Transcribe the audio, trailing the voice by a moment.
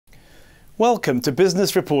Welcome to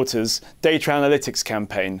Business Reporter's Data Analytics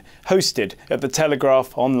campaign, hosted at the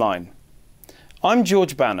Telegraph online. I'm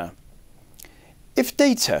George Banner. If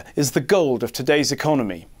data is the gold of today's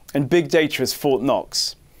economy and big data is Fort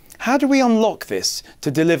Knox, how do we unlock this to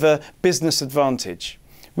deliver business advantage?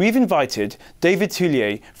 We've invited David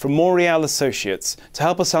Thuillier from Montreal Associates to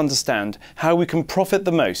help us understand how we can profit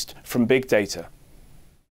the most from big data.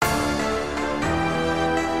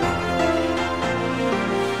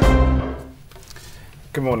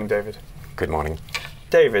 Good morning, David. Good morning.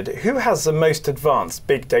 David, who has the most advanced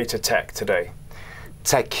big data tech today?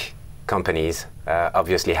 Tech companies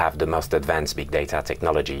obviously have the most advanced big data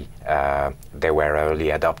technology. They were early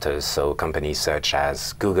adopters, so companies such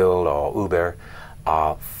as Google or Uber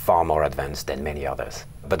are far more advanced than many others.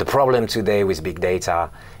 But the problem today with big data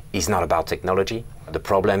is not about technology. The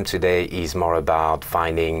problem today is more about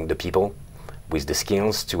finding the people with the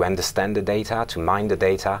skills to understand the data, to mine the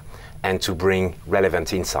data, and to bring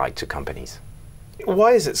relevant insight to companies.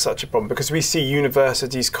 Why is it such a problem? Because we see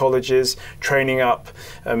universities, colleges training up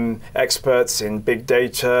experts in big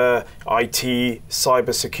data, IT,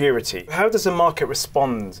 cybersecurity. How does the market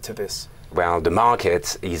respond to this? Well, the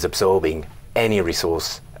market is absorbing any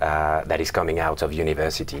resource that is coming out of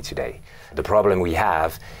university today. The problem we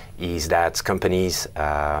have is that companies,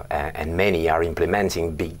 and many are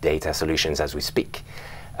implementing big data solutions as we speak,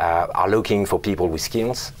 are looking for people with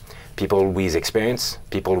skills, people with experience,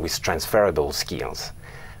 people with transferable skills.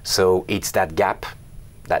 So it's that gap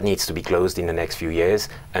that needs to be closed in the next few years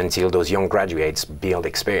until those young graduates build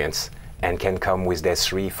experience and can come with their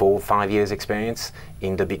 3, 4, 5 years experience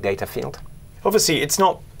in the big data field. Obviously, it's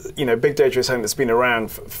not, big data is something that's been around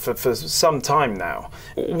for some time now.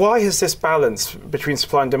 Why has this balance between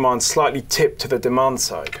supply and demand slightly tipped to the demand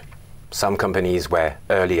side? Some companies were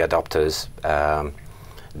early adopters,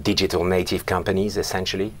 digital native companies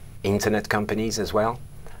essentially, internet companies as well.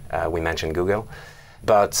 We mentioned Google.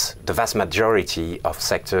 But the vast majority of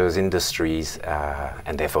sectors, industries,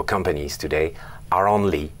 and therefore companies today are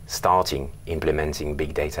only starting implementing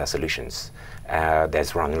big data solutions.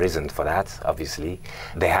 There's one reason for that, obviously.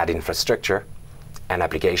 They had infrastructure and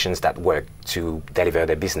applications that work to deliver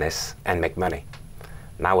their business and make money.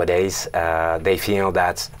 Nowadays, they feel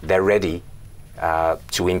that they're ready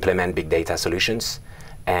to implement big data solutions,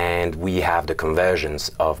 and we have the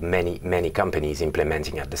conversions of many companies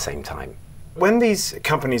implementing at the same time. When these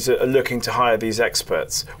companies are looking to hire these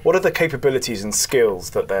experts, what are the capabilities and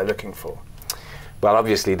skills that they're looking for? Well,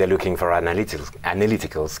 obviously they're looking for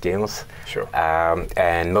analytical skills. Sure.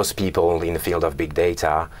 And most people in the field of big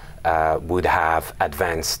data would have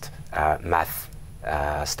advanced math,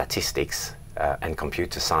 statistics, and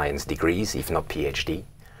computer science degrees, if not PhD.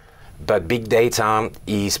 But big data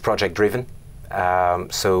is project-driven.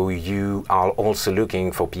 So you are also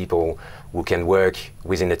looking for people who can work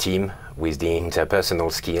within a team with the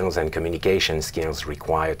interpersonal skills and communication skills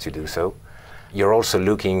required to do so. You're also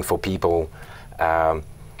looking for people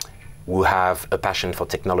who have a passion for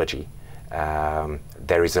technology.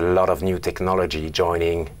 There is a lot of new technology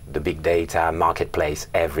joining the big data marketplace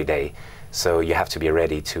every day. So you have to be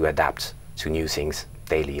ready to adapt to new things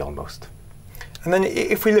daily almost. And then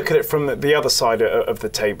if we look at it from the other side of the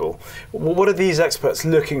table, what are these experts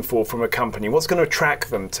looking for from a company? What's going to attract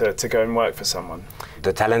them to go and work for someone?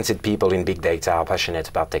 The talented people in big data are passionate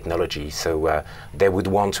about technology, so they would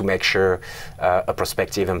want to make sure a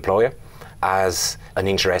prospective employer has an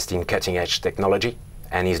interest in cutting-edge technology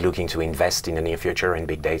and is looking to invest in the near future in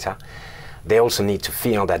big data. They also need to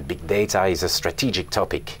feel that big data is a strategic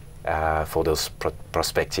topic for those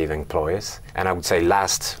prospective employers. And I would say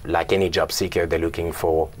last, like any job seeker, they're looking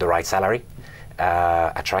for the right salary,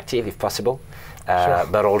 attractive if possible, Sure.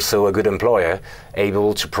 but also a good employer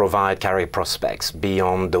able to provide career prospects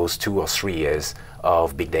beyond those 2 or 3 years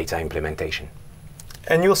of big data implementation.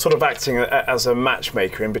 And you're sort of acting as a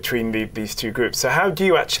matchmaker in between these two groups. So how do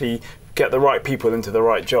you actually get the right people into the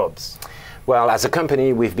right jobs? Well, as a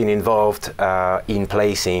company, we've been involved in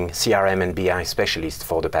placing CRM and BI specialists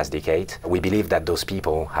for the past decade. We believe that those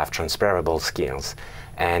people have transferable skills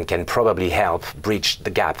and can probably help bridge the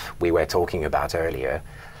gap we were talking about earlier.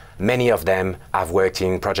 Many of them have worked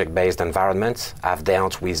in project-based environments, have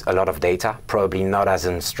dealt with a lot of data, probably not as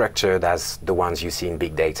unstructured as the ones you see in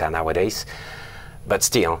big data nowadays, but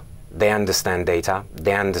still, they understand data.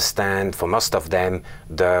 They understand, for most of them,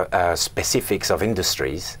 the specifics of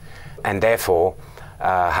industries, and therefore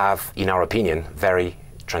have, in our opinion, very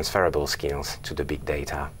transferable skills to the big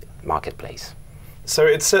data marketplace. So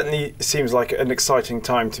it certainly seems like an exciting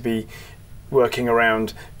time to be working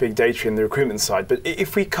around big data in the recruitment side. But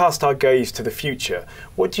if we cast our gaze to the future,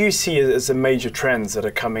 what do you see as the major trends that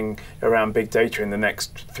are coming around big data in the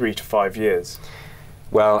next 3 to 5 years?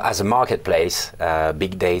 Well, as a marketplace,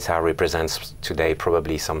 big data represents today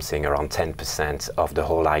probably something around 10% of the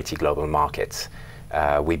whole IT global market.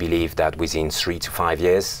 We believe that within 3 to 5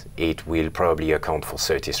 years, it will probably account for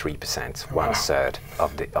 33%, Wow. 1/3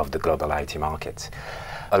 of the global IT market.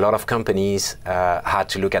 A lot of companies had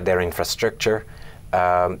to look at their infrastructure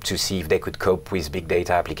to see if they could cope with big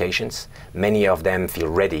data applications. Many of them feel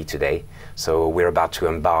ready today, so we're about to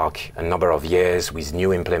embark a number of years with new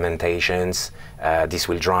implementations. This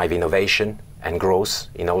will drive innovation and growth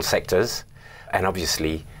in all sectors, and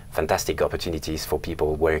obviously fantastic opportunities for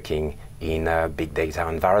people working in big data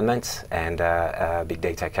environments and big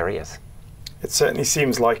data careers. It certainly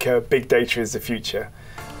seems like big data is the future.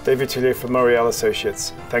 David Thuillier from Montreal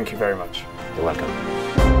Associates, thank you very much. You're welcome.